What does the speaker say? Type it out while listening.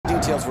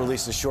Details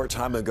released a short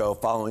time ago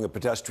following a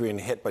pedestrian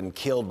hit and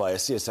killed by a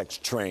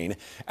CSX train.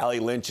 Allie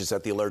Lynch is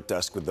at the alert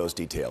desk with those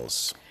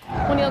details.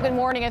 Well, Neil, good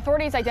morning.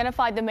 Authorities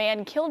identified the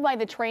man killed by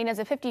the train as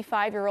a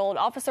 55-year-old.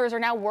 Officers are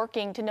now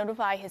working to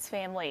notify his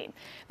family.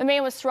 The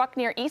man was struck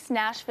near East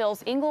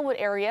Nashville's Inglewood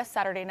area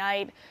Saturday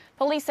night.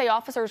 Police say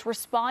officers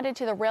responded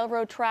to the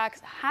railroad tracks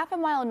half a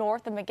mile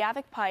north of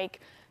McGavick Pike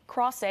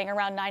crossing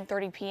around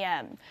 9:30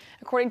 p.m.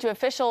 According to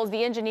officials,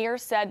 the engineer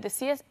said the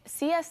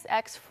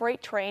CSX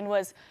freight train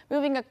was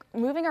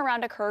moving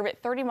around a curve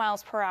at 30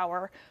 miles per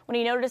hour when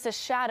he noticed a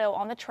shadow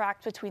on the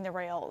tracks between the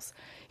rails.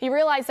 He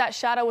realized that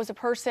shadow was a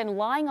person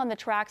lying on the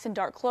tracks in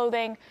dark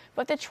clothing,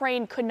 but the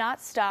train could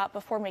not stop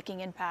before making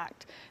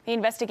impact. The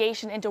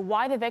investigation into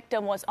why the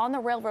victim was on the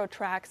railroad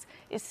tracks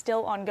is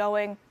still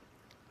ongoing,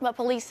 but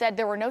police said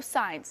there were no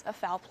signs of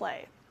foul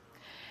play.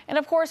 And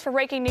of course, for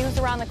breaking news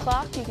around the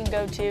clock, you can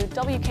go to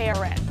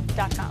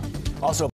WKRN.com. Also